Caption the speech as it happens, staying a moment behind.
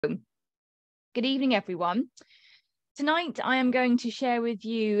Good evening, everyone. Tonight, I am going to share with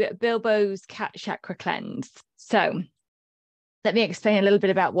you Bilbo's cat chakra cleanse. So let me explain a little bit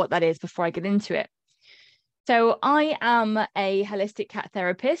about what that is before I get into it. So I am a holistic cat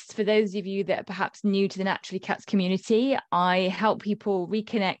therapist. For those of you that are perhaps new to the Naturally Cats community, I help people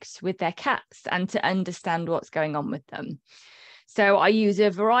reconnect with their cats and to understand what's going on with them. So I use a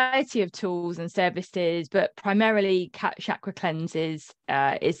variety of tools and services, but primarily cat chakra cleanses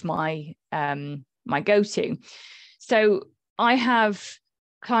is my go-to. So I have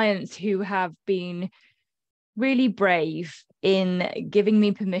clients who have been really brave in giving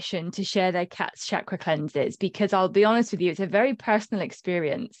me permission to share their cat's chakra cleanses, because I'll be honest with you, it's a very personal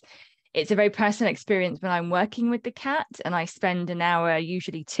experience. It's a very personal experience when I'm working with the cat, and I spend an hour,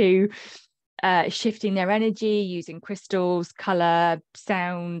 usually two, shifting their energy using crystals, color,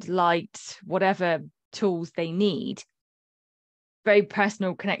 sound, light, whatever tools they need. Very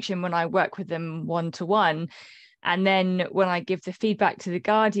personal connection when I work with them one-to-one. And then when I give the feedback to the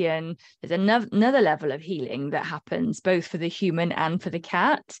guardian, there's another level of healing that happens both for the human and for the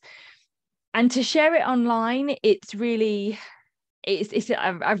cat. And to share it online, it's really,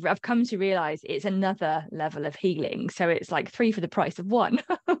 I've come to realize it's another level of healing. So it's like 3 for the price of 1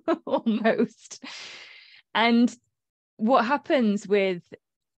 almost. And what happens with,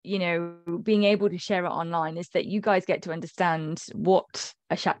 being able to share it online is that you guys get to understand what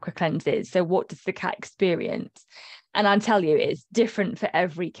a chakra cleanse is. So what does the cat experience? And I'll tell you, it's different for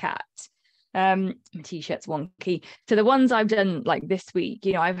every cat. My t-shirt's wonky. So the ones I've done like this week,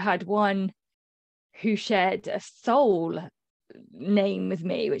 I've had one who shared a soul name with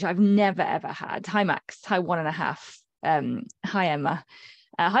me, which I've never ever had. Hi Max, hi 1.5. Hi Emma,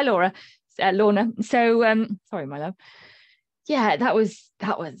 hi Laura, Lorna. So sorry my love. Yeah, that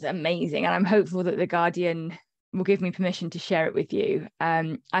was amazing, and I'm hopeful that the guardian will give me permission to share it with you.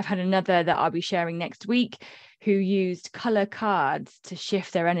 I've had another that I'll be sharing next week who used color cards to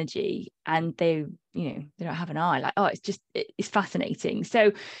shift their energy, and they don't have an eye. Like, it's fascinating.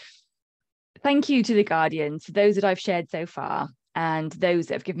 So thank you to the guardians, for those that I've shared so far and those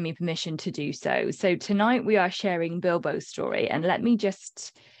that have given me permission to do so. So tonight we are sharing Bilbo's story, and let me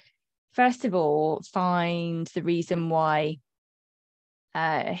just first of all find the reason why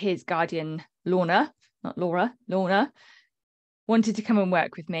his guardian Lorna, not Laura, Lorna, wanted to come and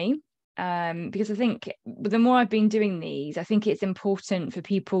work with me, because I think the more I've been doing these, I think it's important for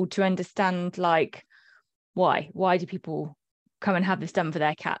people to understand, like, why do people come and have this done for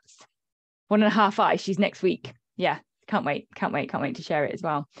their cats? 1.5 eye, she's next week. Yeah, can't wait to share it as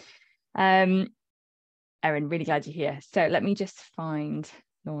well. Erin, really glad you're here. So let me just find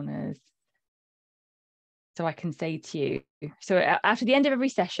Lorna's, so I can say to you. So after the end of every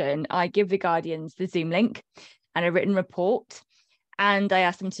session, I give the guardians the Zoom link and a written report, and I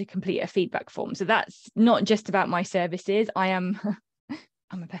ask them to complete a feedback form. So that's not just about my services. I'm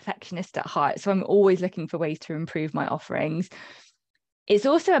a perfectionist at heart, so I'm always looking for ways to improve my offerings. It's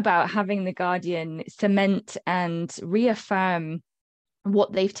also about having the guardian cement and reaffirm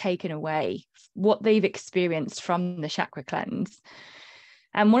what they've taken away, what they've experienced from the chakra cleanse.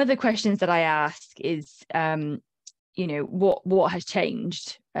 And one of the questions that I ask is, what has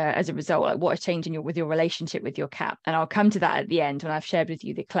changed as a result? Like, what has changed with your relationship with your cat? And I'll come to that at the end when I've shared with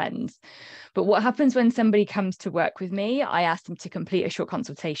you the cleanse. But what happens when somebody comes to work with me, I ask them to complete a short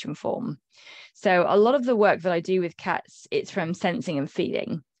consultation form. So a lot of the work that I do with cats, it's from sensing and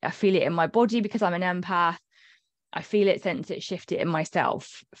feeling. I feel it in my body because I'm an empath. I feel it, sense it, shift it in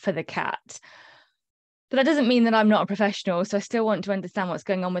myself for the cat. But that doesn't mean that I'm not a professional. So I still want to understand what's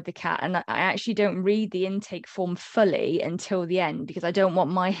going on with the cat. And I actually don't read the intake form fully until the end, because I don't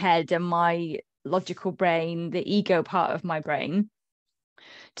want my head and my logical brain, the ego part of my brain,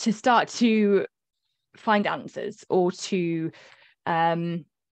 to start to find answers or to,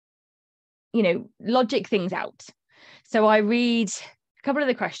 logic things out. So I read a couple of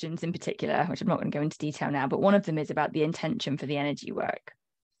the questions in particular, which I'm not going to go into detail now, but one of them is about the intention for the energy work.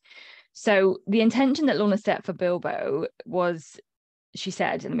 So the intention that Lorna set for Bilbo was, she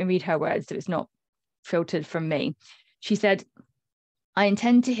said, and let me read her words so it's not filtered from me. She said, I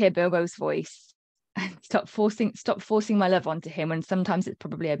intend to hear Bilbo's voice and stop forcing my love onto him when sometimes it's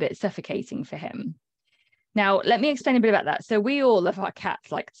probably a bit suffocating for him. Now, let me explain a bit about that. So we all love our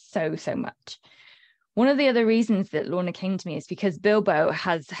cats like so much. One of the other reasons that Lorna came to me is because Bilbo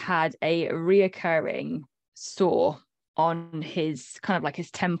has had a reoccurring sore on his kind of like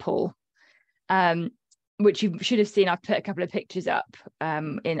his temple, which you should have seen. I've put a couple of pictures up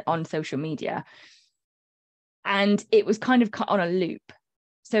on social media, and it was kind of on a loop.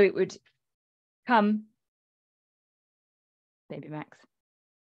 So it would come, baby Max,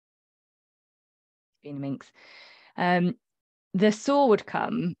 being a minx. The sore would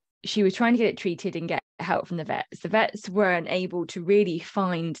come. She was trying to get it treated and get help from the vets. The vets weren't able to really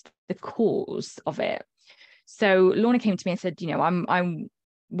find the cause of it. So Lorna came to me and said, I'm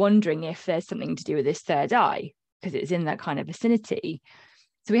wondering if there's something to do with this third eye, because it's in that kind of vicinity.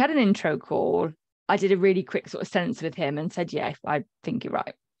 So we had an intro call. I did a really quick sort of sense with him and said, yeah, I think you're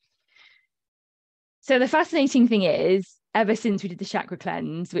right. So the fascinating thing is, ever since we did the chakra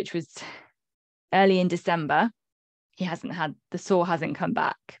cleanse, which was early in December, the sore hasn't come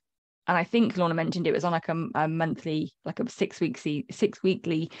back. And I think Lorna mentioned it was on like a monthly, like a 6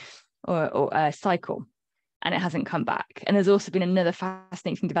 weekly or cycle, and it hasn't come back. And there's also been another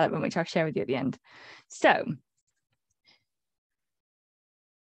fascinating development, which I'll share with you at the end. So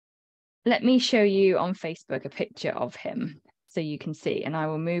let me show you on Facebook a picture of him so you can see, and I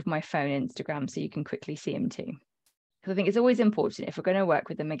will move my phone Instagram so you can quickly see him too. Because I think it's always important, if we're going to work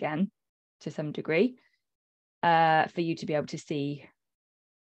with them again to some degree, for you to be able to see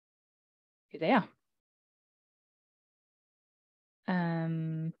who they are.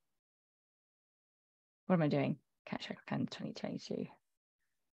 What am I doing? Cat Chakra Cleanse 2022.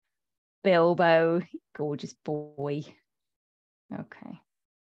 Bilbo, gorgeous boy. Okay.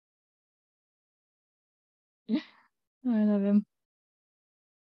 I love him.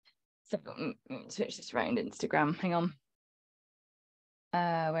 So switch this around Instagram. Hang on.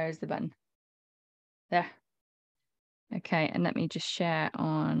 Where is the button? There. Okay, and let me just share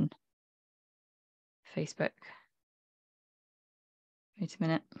on Facebook. Wait a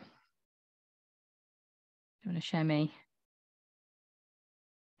minute. I want to share me.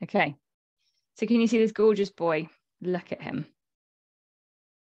 Okay. So can you see this gorgeous boy? Look at him.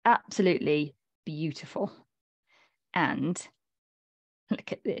 Absolutely beautiful. And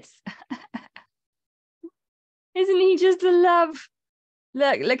look at this. Isn't he just a love?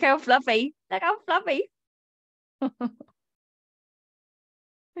 Look how fluffy. Look how fluffy.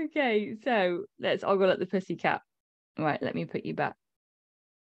 Okay, so let's ogle at the pussycat. Right, let me put you back.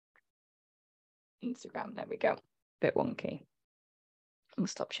 Instagram, there we go. Bit wonky. We'll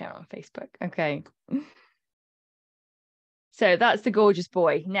stop sharing on Facebook. Okay. So that's the gorgeous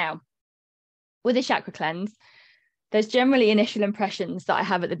boy. Now, with a chakra cleanse, there's generally initial impressions that I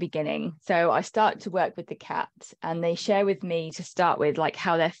have at the beginning. So I start to work with the cat and they share with me to start with, like,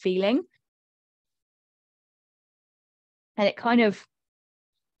 how they're feeling. And it kind of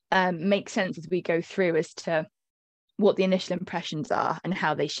makes sense as we go through as to what the initial impressions are and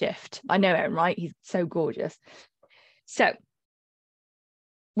how they shift. I know Aaron, right? He's so gorgeous. So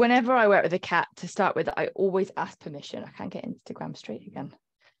whenever I work with a cat, to start with, I always ask permission. I can't get Instagram straight again.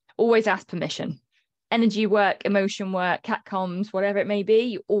 Always ask permission. Energy work, emotion work, cat comms, whatever it may be,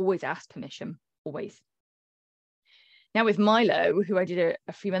 you always ask permission, always. Now with Milo, who I did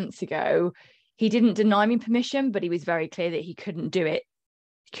a few months ago, he didn't deny me permission, but he was very clear that he couldn't do it.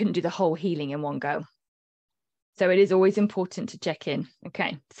 He couldn't do the whole healing in one go. So it is always important to check in.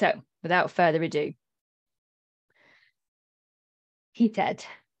 Okay, so without further ado, he said,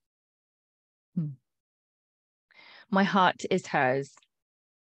 my heart is hers.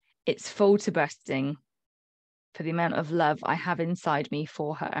 It's full to bursting for the amount of love I have inside me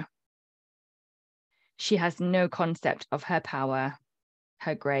for her. She has no concept of her power,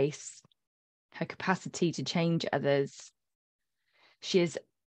 her grace, her capacity to change others. She is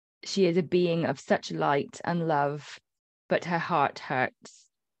a being of such light and love, but her heart hurts.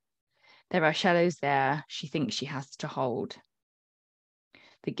 There are shadows there she thinks she has to hold.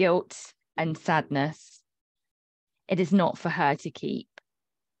 The guilt and sadness, it is not for her to keep.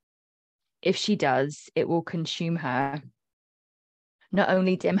 If she does, it will consume her, not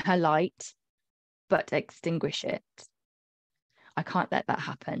only dim her light, but extinguish it. I can't let that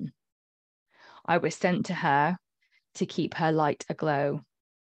happen. I was sent to her to keep her light aglow.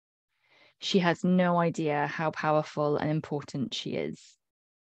 She has no idea how powerful and important she is.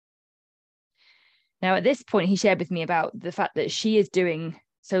 Now, at this point, he shared with me about the fact that she is doing,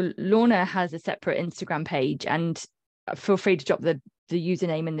 so Lorna has a separate Instagram page, and feel free to drop the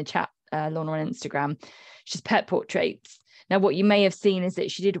username in the chat, Lorna on Instagram. She's pet portraits. Now, what you may have seen is that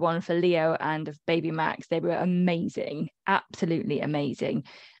she did one for Leo and of baby Max. They were amazing, absolutely amazing.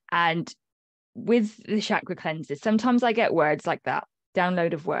 And with the chakra cleanses, sometimes I get words like that,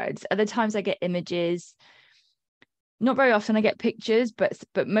 download of words. Other times I get images. Not very often I get pictures,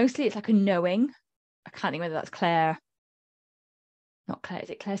 but mostly it's like a knowing. I can't think whether that's Claire. Not Claire, is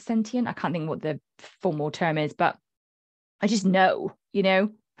it Claire sentient? I can't think what the formal term is, but I just know, you know.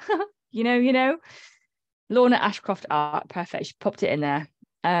 Lorna Ashcroft art, perfect. She popped it in there.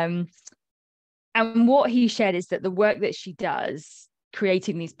 And what he shared is that the work that she does,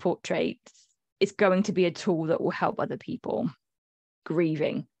 creating these portraits, it's going to be a tool that will help other people,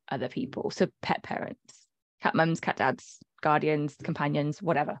 grieving other people. So pet parents, cat mums, cat dads, guardians, companions,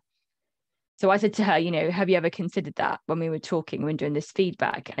 whatever. So I said to her, have you ever considered that when we were talking, when doing this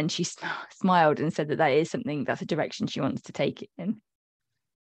feedback? And she smiled and said that is something, that's a direction she wants to take it in.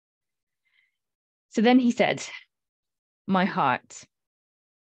 So then he said, my heart,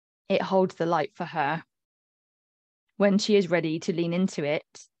 it holds the light for her. When she is ready to lean into it,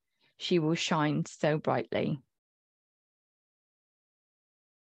 she will shine so brightly.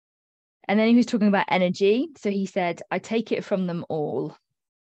 And then he was talking about energy. So he said, I take it from them all.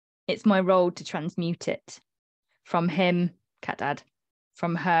 It's my role to transmute it. From him, cat dad,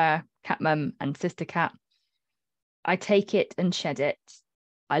 from her, cat mum and sister cat. I take it and shed it.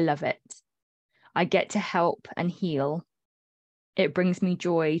 I love it. I get to help and heal. It brings me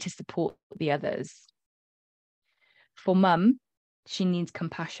joy to support the others. For mum, she needs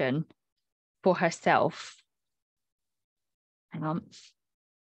compassion for herself. Hang on.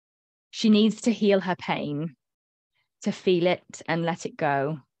 She needs to heal her pain, to feel it and let it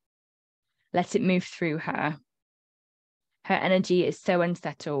go. Let it move through her. Her energy is so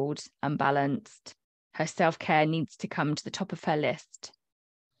unsettled, unbalanced. Her self-care needs to come to the top of her list.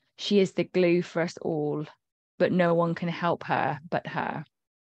 She is the glue for us all, but no one can help her but her.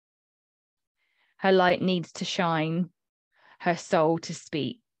 Her light needs to shine, her soul to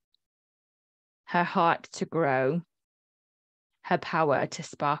speak, her heart to grow, her power to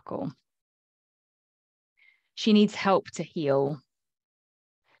sparkle. She needs help to heal,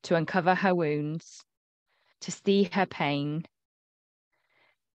 to uncover her wounds, to see her pain,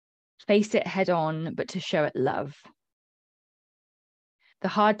 face it head on, but to show it love. The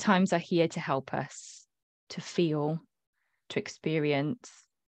hard times are here to help us, to feel, to experience,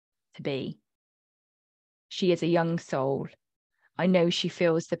 to be. She is a young soul. I know she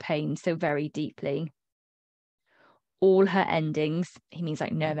feels the pain so very deeply. All her endings, he means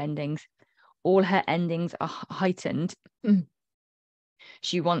like nerve endings, all her endings are heightened.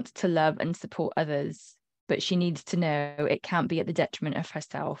 She wants to love and support others, but she needs to know it can't be at the detriment of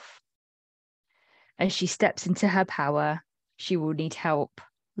herself. As she steps into her power, she will need help,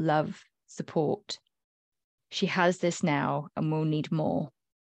 love, support. She has this now and will need more.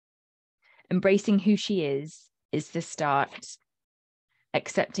 Embracing who she is the start.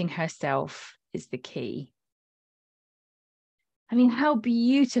 Accepting herself is the key. I mean, how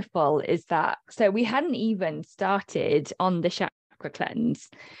beautiful is that? So we hadn't even started on the chakra cleanse,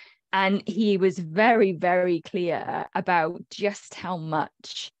 and he was very, very clear about just how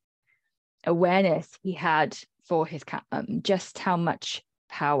much awareness he had for his cat mum, just how much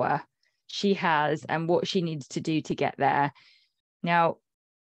power she has and what she needs to do to get there. Now,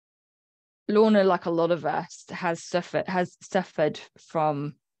 Lorna, like a lot of us, has suffered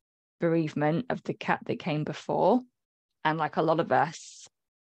from bereavement of the cat that came before. And like a lot of us,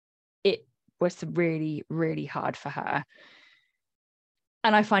 it was really, really hard for her.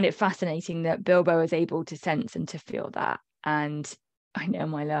 And I find it fascinating that Bilbo is able to sense and to feel that. And I know,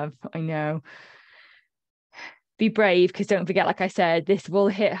 my love, I know. Be brave, because don't forget, like I said, this will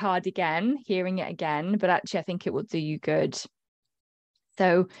hit hard again, hearing it again, but actually I think it will do you good.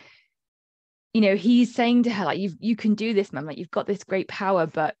 So, he's saying to her, like, you can do this, mum, like you've got this great power,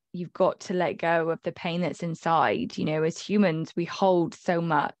 but you've got to let go of the pain that's inside. As humans, we hold so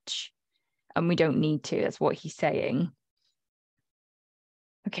much and we don't need to. That's what he's saying.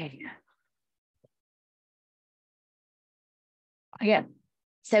 Okay. I get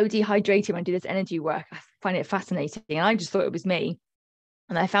so dehydrated when I do this energy work. I find it fascinating. And I just thought it was me.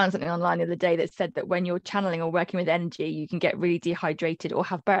 And I found something online the other day that said that when you're channeling or working with energy, you can get really dehydrated or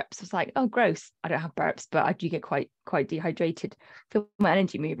have burps. I was like, oh, gross. I don't have burps, but I do get quite dehydrated. I feel my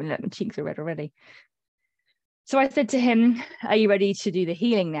energy moving, like my cheeks are red already. So I said to him, are you ready to do the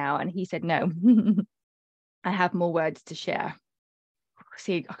healing now? And he said, no, I have more words to share.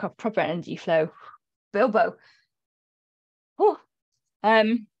 See, I got proper energy flow. Bilbo. Oh,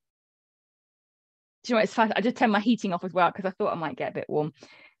 do you know what, it's fast. I just turned my heating off as well because I thought I might get a bit warm.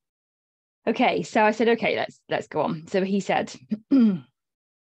 Okay, so I said, okay, let's go on. So he said,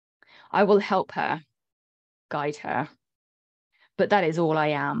 I will help her, guide her, but that is all I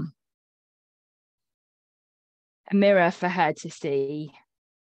am. A mirror for her to see,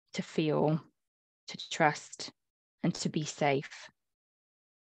 to feel, to trust, and to be safe.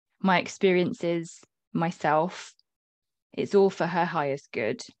 My experiences, myself, it's all for her highest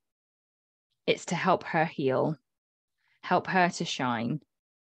good. It's to help her heal, help her to shine.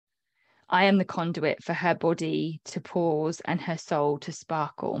 I am the conduit for her body to pause and her soul to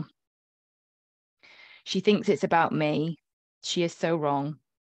sparkle. She thinks it's about me. She is so wrong.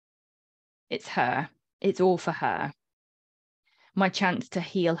 It's her. It's all for her. My chance to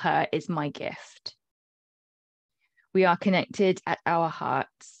heal her is my gift. We are connected at our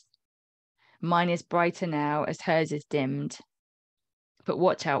hearts. Mine is brighter now as hers is dimmed. But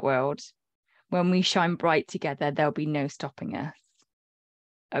watch out, world. When we shine bright together, there'll be no stopping us.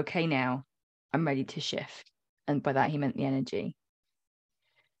 Okay, now I'm ready to shift. And by that, he meant the energy.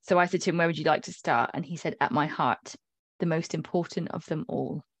 So I said to him, where would you like to start? And he said, at my heart, the most important of them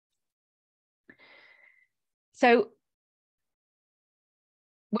all. So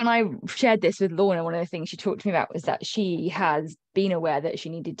when I shared this with Lorna, one of the things she talked to me about was that she has been aware that she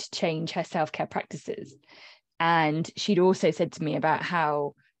needed to change her self-care practices. And she'd also said to me about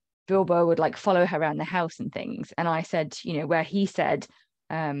how Bilbo would like follow her around the house and things. And I said, you know, where he said,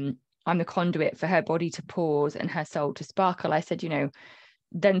 I'm the conduit for her body to pause and her soul to sparkle. I said, you know,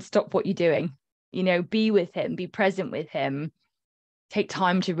 then stop what you're doing, you know, be with him, be present with him, take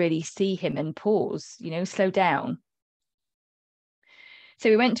time to really see him and pause, you know, slow down. So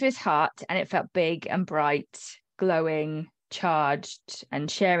we went to his heart and it felt big and bright, glowing, charged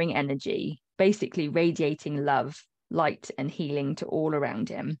and sharing energy, basically radiating love, light and healing to all around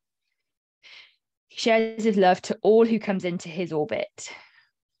him. He shares his love to all who comes into his orbit.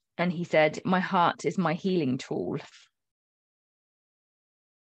 And he said, my heart is my healing tool.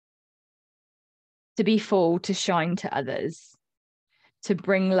 To be full, to shine to others, to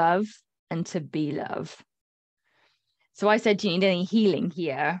bring love and to be love. So I said, do you need any healing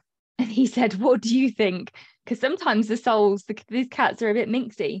here? And he said, what do you think? Because sometimes the souls, these cats are a bit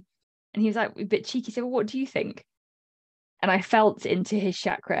minxy. And he was like a bit cheeky. He said, well, what do you think? And I felt into his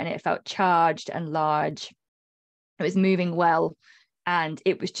chakra and it felt charged and large. It was moving well and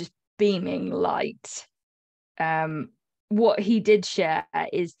it was just beaming light. What he did share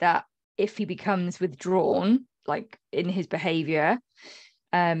is that if he becomes withdrawn, like in his behavior,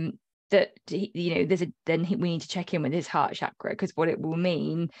 that he, you know, we need to check in with his heart chakra, because what it will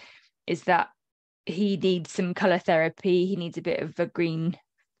mean is that he needs some color therapy. He needs a bit of a green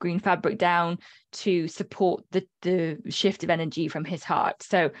fabric down to support the shift of energy from his heart.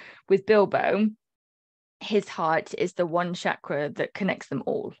 So with Bilbo, his heart is the one chakra that connects them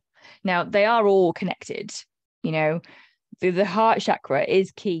all. Now they are all connected, you know. The heart chakra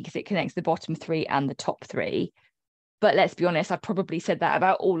is key because it connects the bottom three and the top three. But let's be honest, I probably said that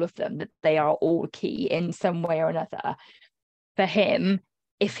about all of them, that they are all key in some way or another. For him,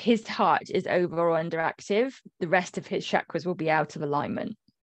 if his heart is over or underactive, the rest of his chakras will be out of alignment.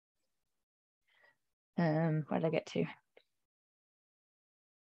 Where did I get to?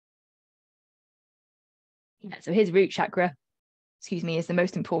 Yeah, so his root chakra, is the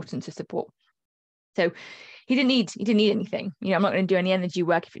most important to support. So he didn't need anything. You know, I'm not going to do any energy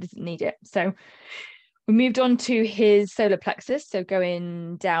work if he doesn't need it. So we moved on to his solar plexus, so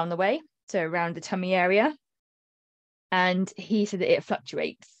going down the way, so around the tummy area. And he said that it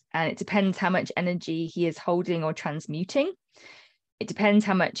fluctuates and it depends how much energy he is holding or transmuting. It depends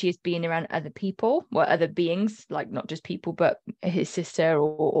how much he is being around other people, or other beings, like not just people, but his sister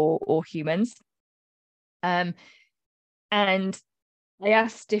or humans. And I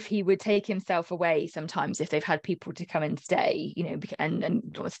asked if he would take himself away sometimes if they've had people to come and stay, you know, and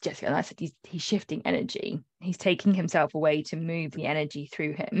Jessica, and I said he's shifting energy. He's taking himself away to move the energy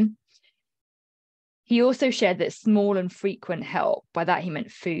through him. He also shared that small and frequent help, by that he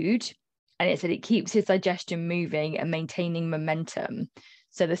meant food, and it said it keeps his digestion moving and maintaining momentum.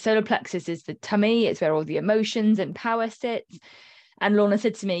 So the solar plexus is the tummy, it's where all the emotions and power sits. And Lorna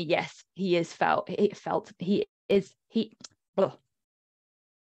said to me, yes,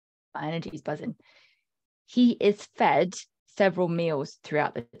 my energy is buzzing. He is fed several meals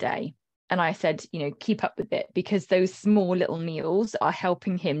throughout the day. And I said, you know, keep up with it, because those small little meals are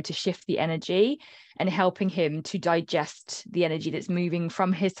helping him to shift the energy and helping him to digest the energy that's moving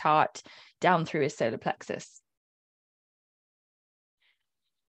from his heart down through his solar plexus.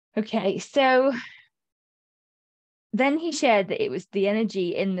 Okay, so then he shared that it was the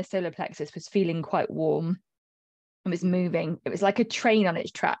energy in the solar plexus was feeling quite warm. It was moving. It was like a train on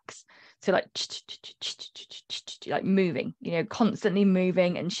its tracks. So like moving, you know, constantly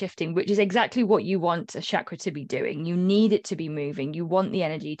moving and shifting, which is exactly what you want a chakra to be doing. You need it to be moving. You want the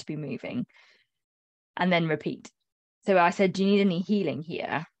energy to be moving. And then repeat. So I said, do you need any healing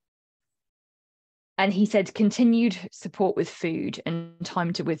here? And he said, continued support with food and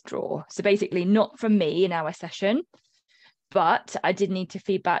time to withdraw. So basically not from me in our session, but I did need to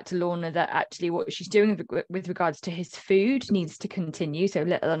feed back to Lorna that actually what she's doing with regards to his food needs to continue, so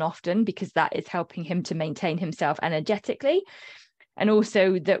little and often, because that is helping him to maintain himself energetically. And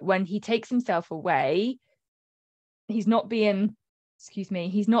also that when he takes himself away, he's not being excuse me,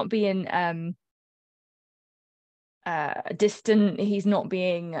 he's not being distant, he's not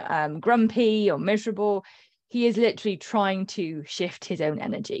being grumpy or miserable. He is literally trying to shift his own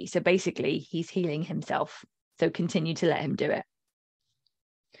energy. So basically he's healing himself, so continue to let him do it.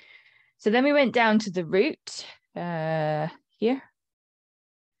 So then we went down to the root here.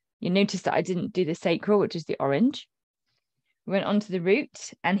 You notice that I didn't do the sacral, which is the orange. We went on to the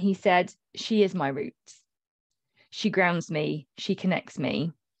root, and he said, she is my roots. She grounds me, she connects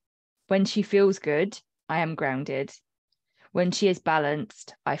me. When she feels good, I am grounded. When she is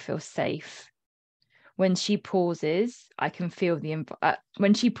balanced, I feel safe. When she pauses, I can feel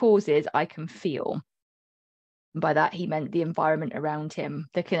when she pauses, I can feel. By that, he meant the environment around him,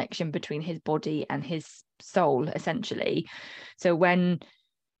 the connection between his body and his soul, essentially. So when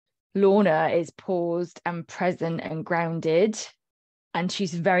Lorna is paused and present and grounded, and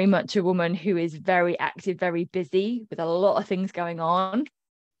she's very much a woman who is very active, very busy with a lot of things going on,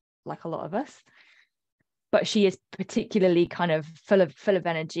 like a lot of us, but she is particularly kind of full of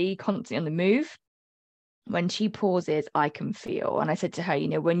energy, constantly on the move. When she pauses, I can feel. And I said to her, you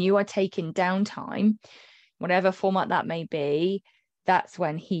know, when you are taking downtime, whatever format that may be, that's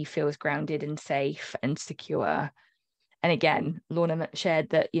when he feels grounded and safe and secure. And again, Lorna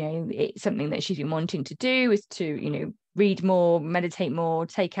shared that, you know, it's something that she's been wanting to do, is to, you know, read more, meditate more,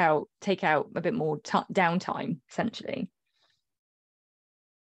 take out a bit more downtime, essentially.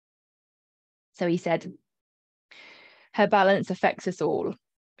 So he said, her balance affects us all.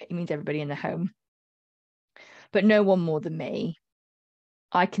 It means everybody in the home, but no one more than me.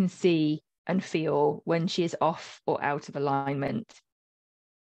 I can see and feel when she is off or out of alignment.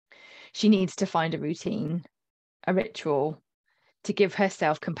 She needs to find a routine, a ritual, to give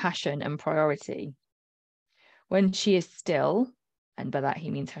herself compassion and priority. When she is still, and by that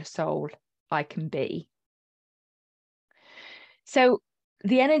he means her soul, I can be. So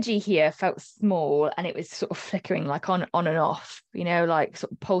the energy here felt small, and it was sort of flickering, like on and off, you know, like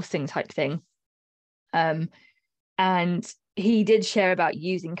sort of pulsing type thing. And he did share about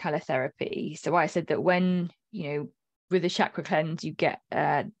using color therapy. So I said that when, you know, with the chakra cleanse, you get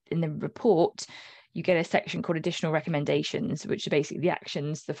in the report, you get a section called additional recommendations, which are basically the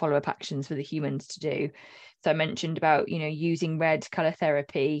actions, the follow-up actions for the humans to do. So I mentioned about, you know, using red color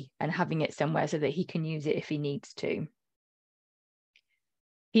therapy and having it somewhere so that he can use it if he needs to.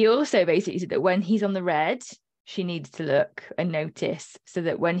 He also basically said that when he's on the red, she needs to look and notice, so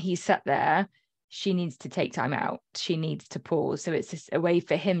that when he's sat there, she needs to take time out. She needs to pause. So it's just a way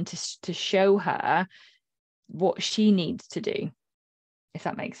for him to show her what she needs to do, if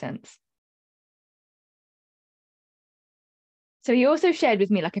that makes sense. So he also shared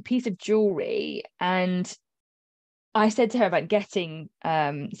with me like a piece of jewelry, and I said to her about getting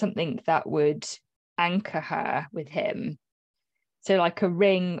something that would anchor her with him. So like a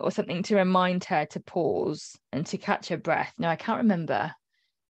ring or something to remind her to pause and to catch her breath. No, I can't remember.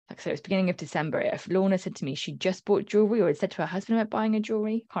 Like I said, it was beginning of December. If Lorna said to me she just bought jewelry, or had said to her husband about buying a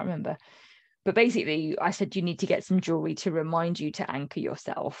jewelry, can't remember. But basically, I said you need to get some jewelry to remind you to anchor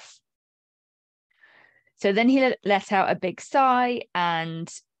yourself. So then he let out a big sigh, and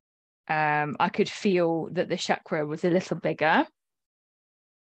I could feel that the chakra was a little bigger.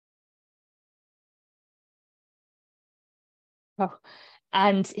 Oh.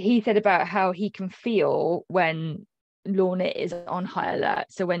 And he said about how he can feel when Lorna is on high alert.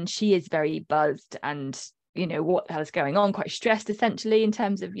 So when she is very buzzed and, you know, what the hell is going on, quite stressed, essentially, in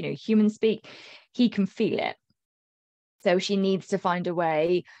terms of, you know, human speak, he can feel it. So she needs to find a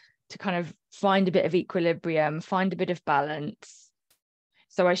way to kind of find a bit of equilibrium, find a bit of balance.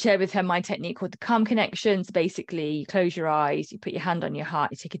 So I shared with her my technique called the calm connections. Basically, you close your eyes, you put your hand on your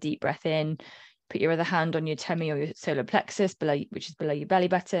heart, you take a deep breath in, put your other hand on your tummy or your solar plexus, which is below your belly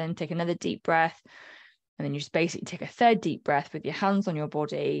button, take another deep breath. And then you just basically take a third deep breath with your hands on your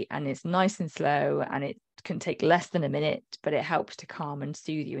body, and it's nice and slow, and it can take less than a minute, but it helps to calm and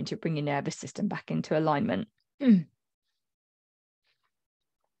soothe you and to bring your nervous system back into alignment.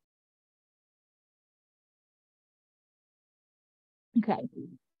 Okay.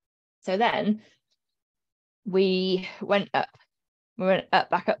 So then we went up. We went up,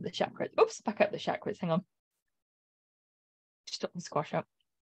 back up the chakras. Oops, back up the chakras. Hang on. Stop the squash up.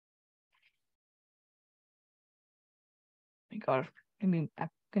 Oh my God, I'm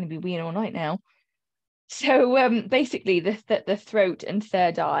going to be weeing all night now. So basically, the throat and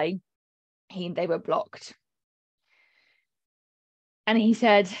third eye, they were blocked. And he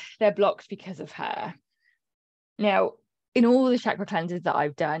said they're blocked because of her. Now, in all the chakra cleanses that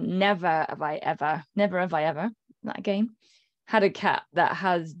I've done, never have I ever, that game, had a cat that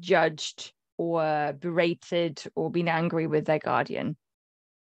has judged or berated or been angry with their guardian.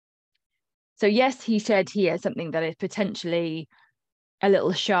 So yes, he shared here something that is potentially a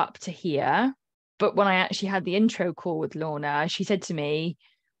little sharp to hear. But when I actually had the intro call with Lorna, she said to me,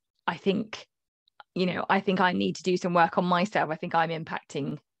 I think I need to do some work on myself. I think I'm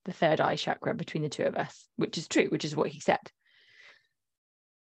impacting the third eye chakra between the two of us, which is true, which is what he said.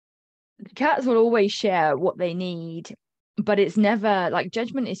 The cats will always share what they need, but it's never like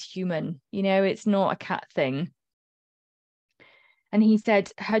judgment is human, it's not a cat thing. And he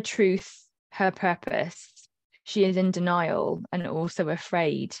said her truth, her purpose, she is in denial and also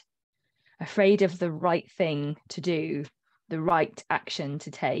afraid of the right thing to do, the right action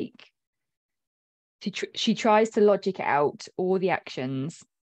to take. She tries to logic out all the actions,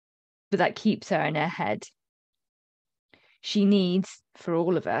 but that keeps her in her head. She needs, for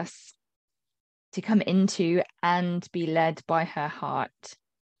all of us, to come into and be led by her heart.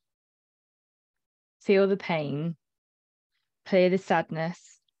 Feel the pain, clear the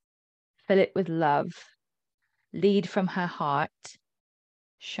sadness, fill it with love, lead from her heart,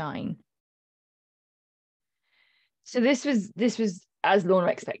 shine. So this was as Lorna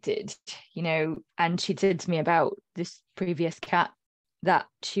expected, and she said to me about this previous cat that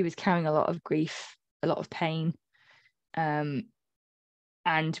she was carrying a lot of grief, a lot of pain.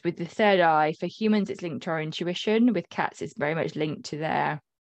 And with the third eye, for humans, it's linked to our intuition. With cats, it's very much linked to their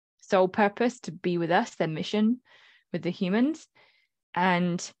soul purpose to be with us, their mission with the humans.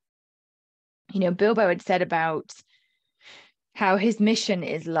 And, Bilbo had said about how his mission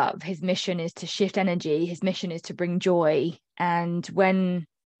is love. His mission is to shift energy. His mission is to bring joy. And when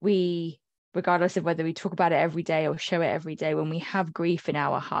we, regardless of whether we talk about it every day or show it every day, when we have grief in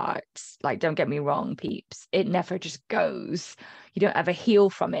our hearts, like, don't get me wrong, peeps, it never just goes. You don't ever heal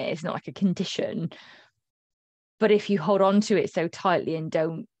from it. It's not like a condition. But if you hold on to it so tightly and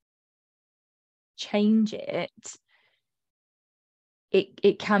don't change it,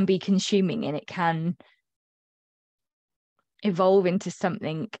 it can be consuming, and it can evolve into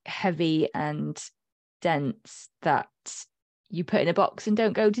something heavy and dense that you put in a box and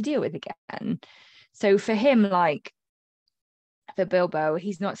don't go to deal with again. So for him, like, for Bilbo,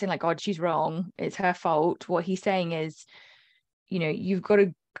 he's not saying like, God, she's wrong, it's her fault. What he's saying is, you've got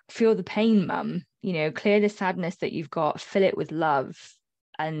to feel the pain, mum, clear the sadness that you've got, fill it with love,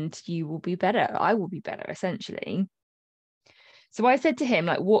 and you will be better. I will be better, essentially. So I said to him,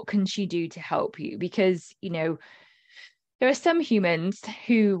 like, what can she do to help you? Because, there are some humans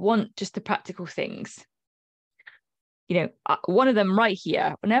who want just the practical things. One of them right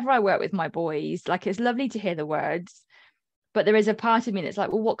here, whenever I work with my boys, like, it's lovely to hear the words, but there is a part of me that's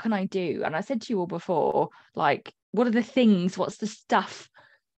like, well, what can I do? And I said to you all before, like, what are the things? What's the stuff?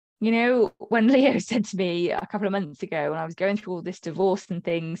 When Leo said to me a couple of months ago, when I was going through all this divorce and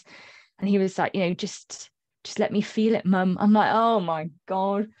things, and he was like, just let me feel it, mum. I'm like, oh my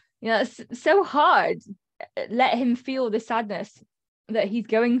God, it's so hard. Let him feel the sadness that he's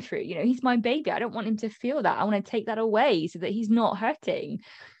going through. He's my baby. I don't want him to feel that. I want to take that away so that he's not hurting.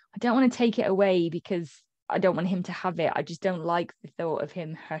 I don't want to take it away because I don't want him to have it. I just don't like the thought of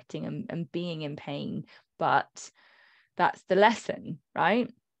him hurting and being in pain. But that's the lesson,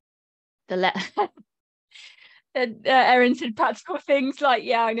 right? Erin said practical things, like,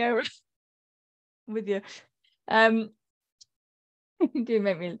 yeah, I know. With you. You do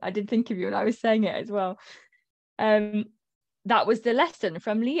make me, I did think of you when I was saying it as well. That was the lesson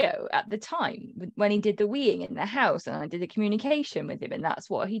from Leo at the time when he did the weeing in the house, and I did the communication with him, and that's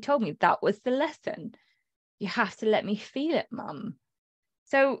what he told me. That was the lesson. You have to let me feel it, mum.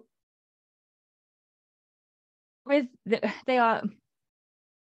 So the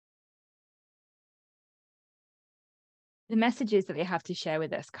messages that they have to share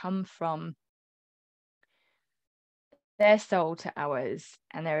with us come from their soul to ours,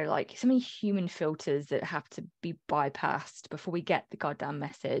 and there are like so many human filters that have to be bypassed before we get the goddamn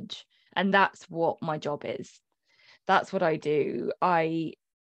message. And that's what my job is. That's what I do. I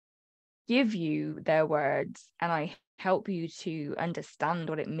give you their words and I help you to understand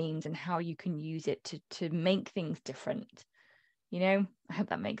what it means and how you can use it to make things different. I hope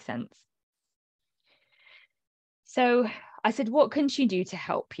that makes sense. So I said, what can she do to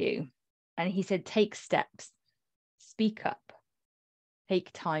help you? And he said, take steps. Speak up, take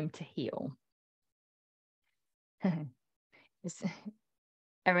time to heal.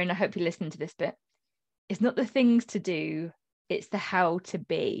 Erin, I hope you listen to this bit. It's not the things to do, it's the how to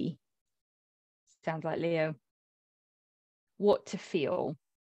be. Sounds like Leo. What to feel.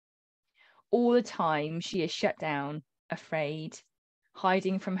 All the time she is shut down, afraid,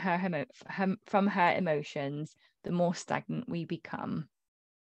 hiding from her emotions, the more stagnant we become.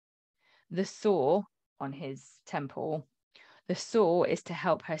 the saw on his temple, the saw is to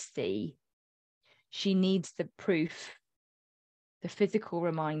help her see. She needs the proof, the physical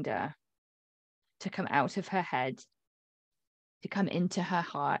reminder to come out of her head, to come into her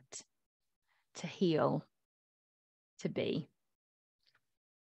heart, to heal, to be.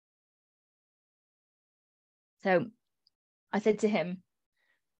 So I said to him,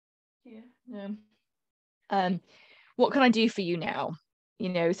 what can I do for you now?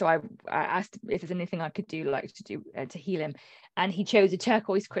 So I asked if there's anything I could do, to heal him. And he chose a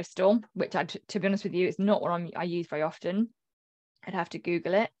turquoise crystal, which to be honest with you, it's not what I use very often. I'd have to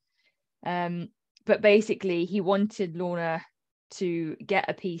Google it. But basically he wanted Lorna to get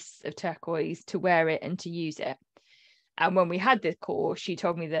a piece of turquoise, to wear it and to use it. And when we had this call, she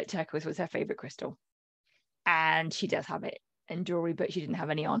told me that turquoise was her favorite crystal. And she does have it in jewelry, but she didn't have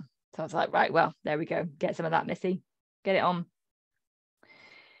any on. So I was like, right, well, there we go. Get some of that, Missy. Get it on.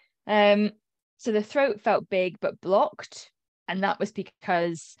 So the throat felt big but blocked. And that was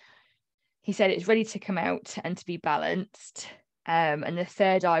because he said it's ready to come out and to be balanced. And the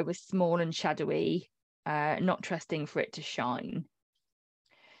third eye was small and shadowy, not trusting for it to shine.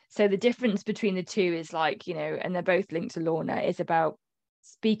 So the difference between the two is and they're both linked to Lorna, is about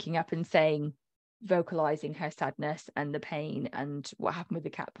speaking up and saying, vocalizing her sadness and the pain and what happened with the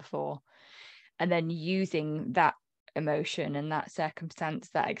cat before, and then using that emotion and that circumstance,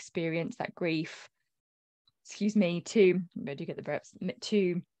 that experience, that grief, to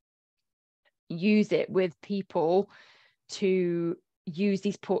use it with people, to use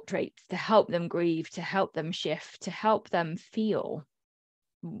these portraits to help them grieve, to help them shift, to help them feel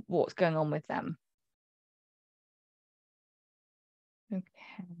what's going on with them.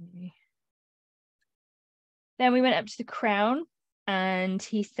 Okay. Then we went up to the crown, and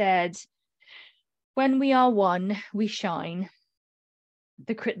he said, when we are one, we shine.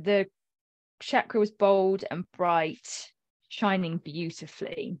 The chakra was bold and bright, shining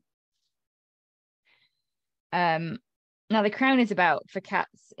beautifully. Now the crown is about, for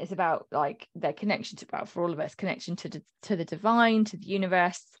cats, it's about their connection for all of us, connection to the divine, to the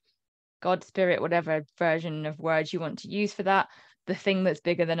universe, God, spirit, whatever version of words you want to use for that, the thing that's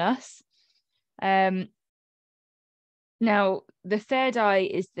bigger than us. Now, the third eye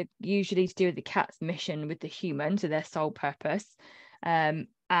is usually to do with the cat's mission with the human, so their sole purpose. And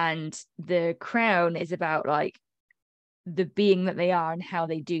the crown is about the being that they are and how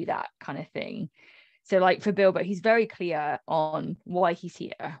they do that kind of thing. So for Bilbo, he's very clear on why he's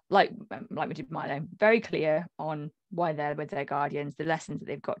here. Like we did Milo, very clear on why they're with their guardians, the lessons that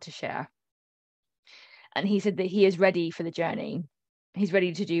they've got to share. And he said that he is ready for the journey. He's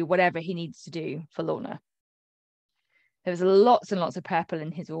ready to do whatever he needs to do for Lorna. There was lots and lots of purple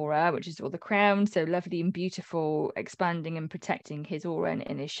in his aura, which is all the crown, so lovely and beautiful, expanding and protecting his aura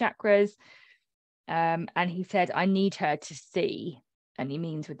in his chakras. And he said, I need her to see, and he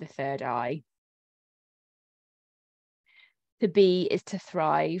means with the third eye. To be is to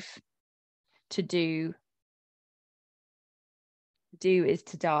thrive. To do is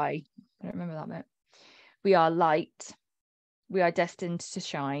to die. I don't remember that bit. We are light. We are destined to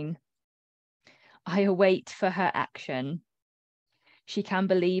shine. I await for her action. She can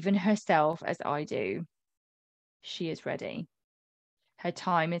believe in herself as I do. She is ready. Her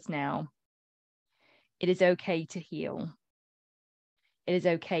time is now. It is okay to heal. It is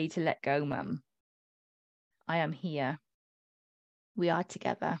okay to let go, Mum. I am here. We are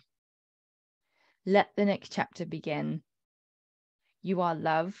together. Let the next chapter begin. You are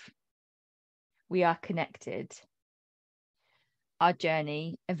love. We are connected. Our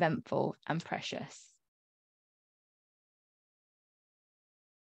journey, eventful and precious.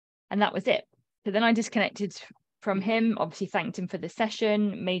 And that was it. So then I disconnected from him, obviously thanked him for the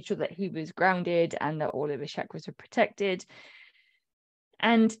session, made sure that he was grounded and that all of his chakras were protected.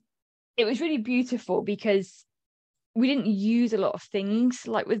 And it was really beautiful because we didn't use a lot of things.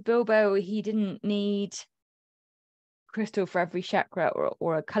 Like with Bilbo, he didn't need crystal for every chakra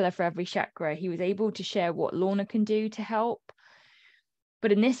or a color for every chakra. He was able to share what Lorna can do to help.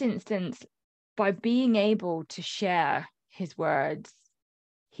 But in this instance, by being able to share his words,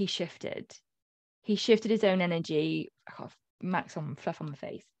 he shifted. He shifted his own energy. Max on fluff on my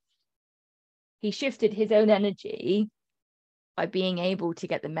face. He shifted his own energy by being able to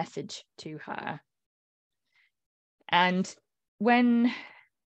get the message to her. And when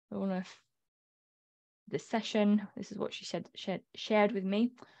Lorna, the session, this is what she shared with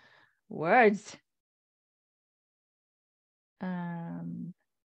me. Words.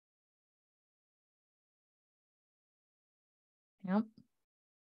 Yep.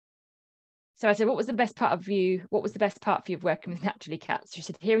 So I said, what was the best part for you of working with naturally cats? She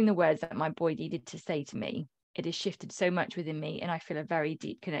said, hearing the words that my boy needed to say to me. It has shifted so much within me, and I feel a very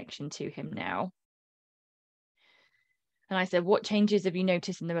deep connection to him now. And I said, what changes have you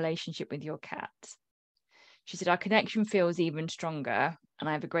noticed in the relationship with your cat? She said, our connection feels even stronger, and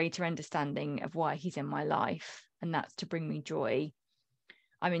I have a greater understanding of why he's in my life, and that's to bring me joy.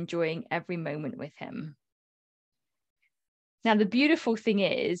 I'm enjoying every moment with him. Now, the beautiful thing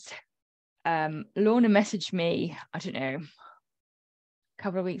is, Lorna messaged me, I don't know, a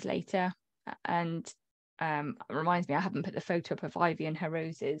couple of weeks later, and it reminds me, I haven't put the photo up of Ivy and her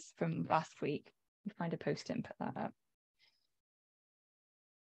roses from last week. You find a post and put that up.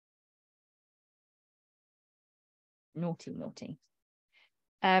 Naughty.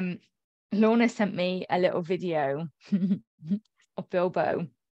 Lorna sent me a little video of Bilbo,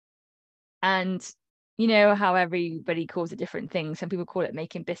 and you know how everybody calls it different things. Some people call it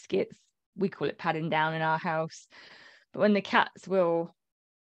making biscuits, we call it padding down in our house, but when the cats will,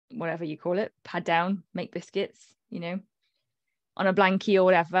 whatever you call it, pad down, make biscuits, you know, on a blankie or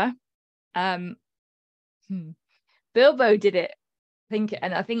whatever. Bilbo did it,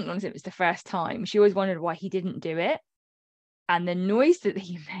 I think once it was the first time, she always wondered why he didn't do it. And the noise that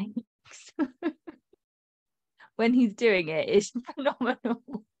he makes when he's doing it is phenomenal.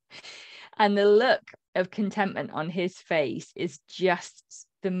 And the look of contentment on his face is just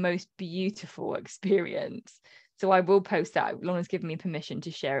the most beautiful experience. So I will post that. Lorna's given me permission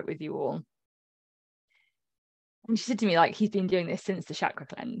to share it with you all. And she said to me, like, he's been doing this since the chakra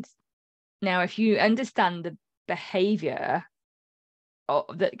cleanse. Now, if you understand the behavior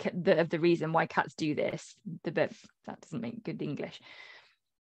of the reason why cats do this, that doesn't make good English.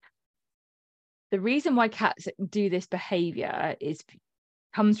 The reason why cats do this behavior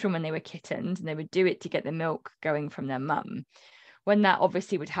comes from when they were kittens, and they would do it to get the milk going from their mum. When that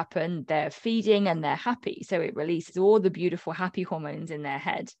obviously would happen, they're feeding and they're happy. So it releases all the beautiful happy hormones in their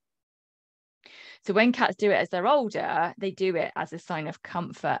head. So when cats do it as they're older, they do it as a sign of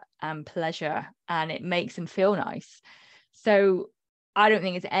comfort and pleasure, and it makes them feel nice. So I don't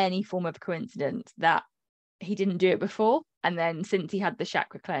think it's any form of coincidence that he didn't do it before. And then since he had the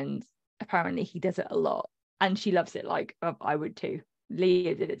chakra cleanse, apparently he does it a lot. And she loves it like I would too.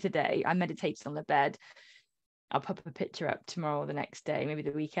 Leah did it today. I meditated on the bed. I'll pop a picture up tomorrow or the next day, maybe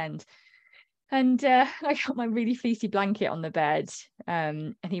the weekend. And I got my really fleecy blanket on the bed,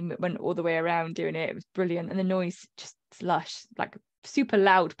 and he went all the way around doing it. It was brilliant. And the noise, just lush, like super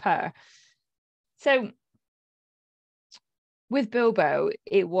loud purr. So with Bilbo,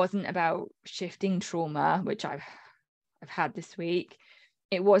 it wasn't about shifting trauma, which I've had this week.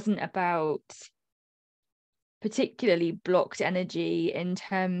 It wasn't about particularly blocked energy in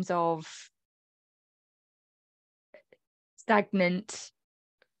terms of stagnant,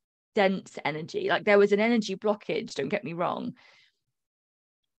 dense energy. Like, there was an energy blockage, don't get me wrong,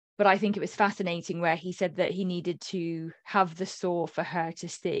 but I think it was fascinating where he said that he needed to have the saw for her to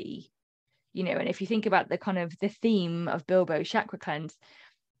see, you know. And if you think about the kind of the theme of Bilbo's chakra cleanse,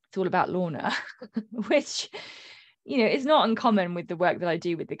 it's all about Lorna, which, you know, is not uncommon with the work that I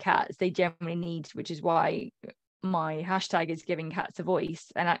do with the cats. They generally need, which is why my hashtag is giving cats a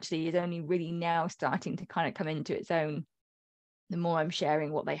voice, and actually is only really now starting to kind of come into its own the more I'm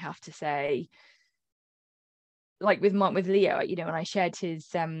sharing what they have to say. Like with Leo, you know, when I shared his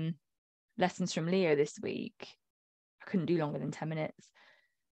lessons from Leo this week, I couldn't do longer than 10 minutes,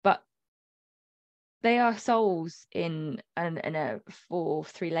 but they are souls in a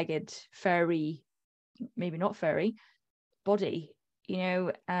three-legged furry, maybe not furry, body, you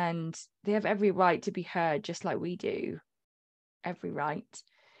know, and they have every right to be heard just like we do. Every right.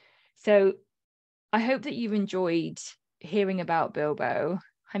 So I hope that you've enjoyed hearing about Bilbo.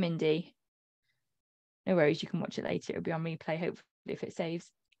 Hi, Mindy. No worries, you can watch it later. It'll be on replay, hopefully, if it saves.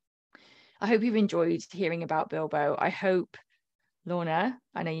 I hope you've enjoyed hearing about Bilbo. I hope, Lorna,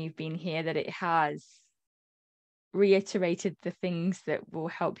 I know you've been here, that it has reiterated the things that will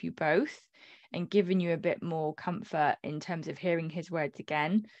help you both and given you a bit more comfort in terms of hearing his words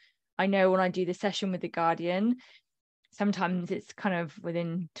again. I know when I do the session with the Guardian, sometimes it's kind of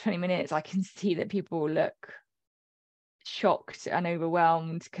within 20 minutes, I can see that people look shocked and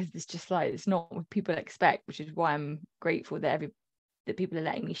overwhelmed, because it's just like, it's not what people expect, which is why I'm grateful that people are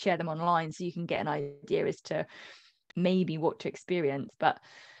letting me share them online, so you can get an idea as to maybe what to experience. But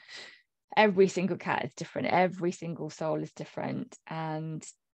every single cat is different, every single soul is different, and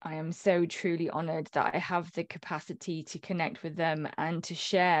I am so truly honored that I have the capacity to connect with them and to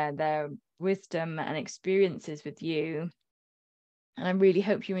share their wisdom and experiences with you. And I really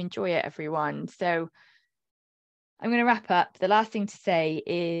hope you enjoy it, everyone. So I'm going to wrap up. The last thing to say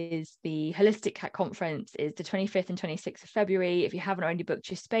is the Holistic Cat Conference is the 25th and 26th of February. If you haven't already booked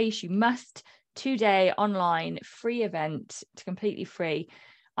your space, you must. 2-day online free event, it's completely free.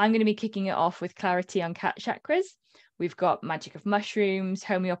 I'm going to be kicking it off with clarity on cat chakras. We've got magic of mushrooms,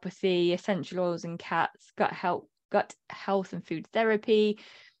 homeopathy, essential oils and cats, gut health and food therapy,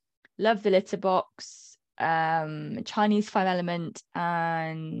 love the litter box, Chinese 5 element,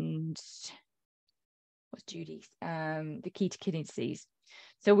 and what's Judy's? The key to kidney disease.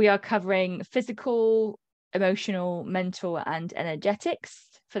 So we are covering physical, emotional, mental, and energetics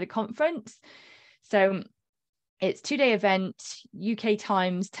for the conference. So it's 2-day event, UK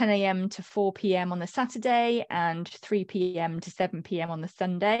times 10 a.m. to 4 p.m. on the Saturday and 3 p.m. to 7 p.m. on the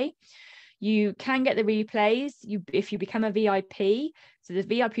Sunday. You can get the replays if you become a VIP. So the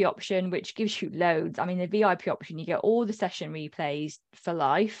VIP option, which gives you loads. I mean, the VIP option, you get all the session replays for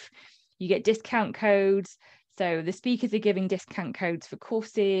life. You get discount codes. So the speakers are giving discount codes for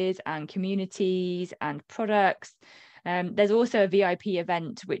courses and communities and products. There's also a VIP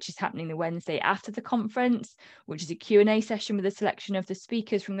event, which is happening the Wednesday after the conference, which is a Q&A session with a selection of the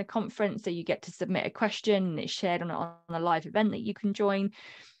speakers from the conference. So you get to submit a question and it's shared on a live event that you can join.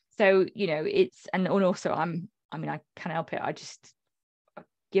 So, you know, it's, and also I can't help it. I just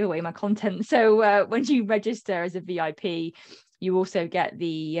give away my content. So when you register as a VIP, you also get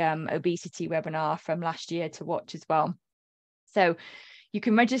the obesity webinar from last year to watch as well. So you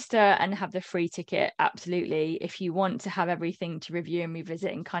can register and have the free ticket, absolutely. If you want to have everything to review and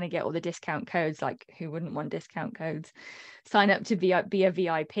revisit and kind of get all the discount codes, like who wouldn't want discount codes, sign up to be a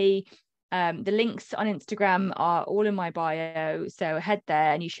VIP. The links on Instagram are all in my bio. So head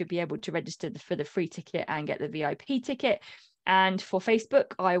there and you should be able to register for the free ticket and get the VIP ticket. And for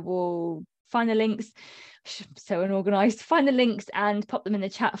Facebook, I will find the links. So unorganized, find the links and pop them in the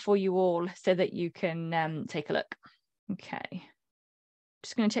chat for you all so that you can take a look. Okay.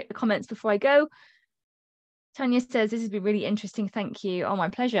 Just going to check the comments before I go. Tanya says, this has been really interesting. Thank you. Oh, my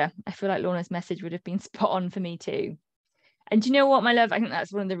pleasure. I feel like Lorna's message would have been spot on for me too. And do you know what, my love? I think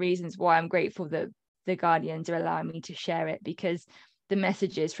that's one of the reasons why I'm grateful that the Guardians are allowing me to share it, because the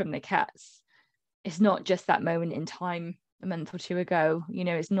messages from the cats, it's not just that moment in time a month or two ago. You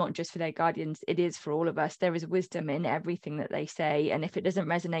know, it's not just for their guardians. It is for all of us. There is wisdom in everything that they say. And if it doesn't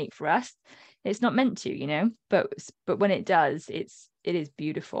resonate for us, it's not meant to, you know, but when it does, it is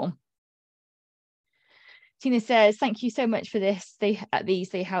beautiful. Tina says, thank you so much for this. They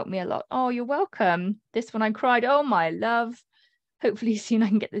helped me a lot. Oh, you're welcome. This one I cried. Oh, my love. Hopefully soon I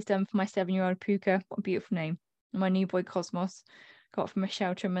can get this done for my 7-year-old Puka. What a beautiful name. And my new boy Cosmos, got from a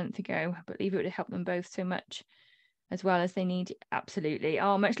shelter a month ago. I believe it would have helped them both so much as well as they need. Absolutely.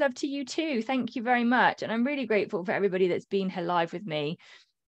 Oh, much love to you too. Thank you very much. And I'm really grateful for everybody that's been here live with me.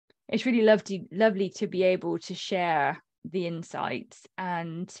 It's really lovely to be able to share the insights.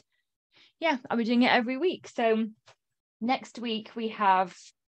 And yeah, I'll be doing it every week. So next week we have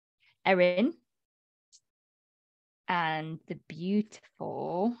Erin and the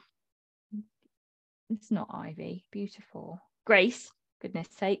beautiful, it's not Ivy, beautiful Grace, goodness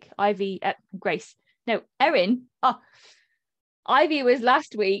sake, Ivy, Grace. No, Erin. Oh, Ivy was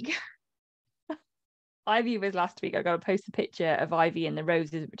last week. Ivy was last week. I got to post a picture of Ivy and the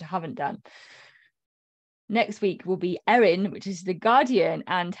roses, which I haven't done. Next week will be Erin, which is the Guardian,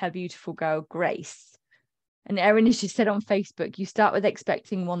 and her beautiful girl, Grace. And Erin has just said on Facebook, you start with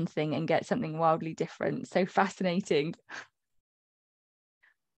expecting one thing and get something wildly different. So fascinating.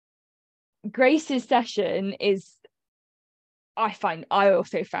 Grace's session is, I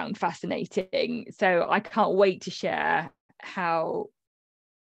also found fascinating. So I can't wait to share how,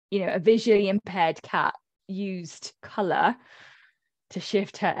 you know, a visually impaired cat used color to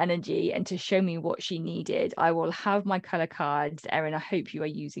shift her energy and to show me what she needed. I will have my color cards, Erin. I hope you are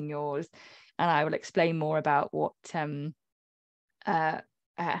using yours, and I will explain more about what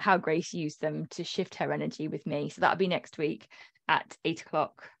how Grace used them to shift her energy with me. So that'll be next week at 8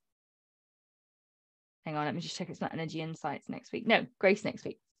 o'clock. Hang on, let me just check it's not Energy Insights next week. No, Grace next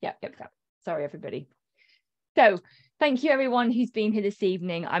week. Yep. Sorry, everybody. So thank you, everyone who's been here this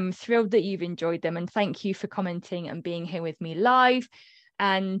evening. I'm thrilled that you've enjoyed them, and thank you for commenting and being here with me live.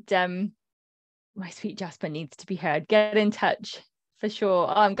 And my sweet Jasper needs to be heard. Get in touch for sure.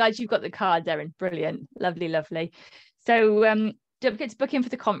 Oh, I'm glad you've got the cards, Erin. Brilliant. Lovely. So don't forget to book in for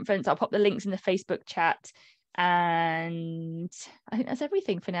the conference. I'll pop the links in the Facebook chat. And I think that's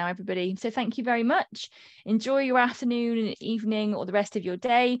everything for now, everybody. So thank you very much. Enjoy your afternoon and evening or the rest of your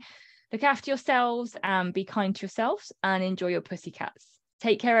day. Look after yourselves and be kind to yourselves, and enjoy your pussycats.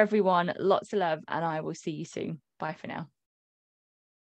 Take care, everyone. Lots of love, and I will see you soon. Bye for now.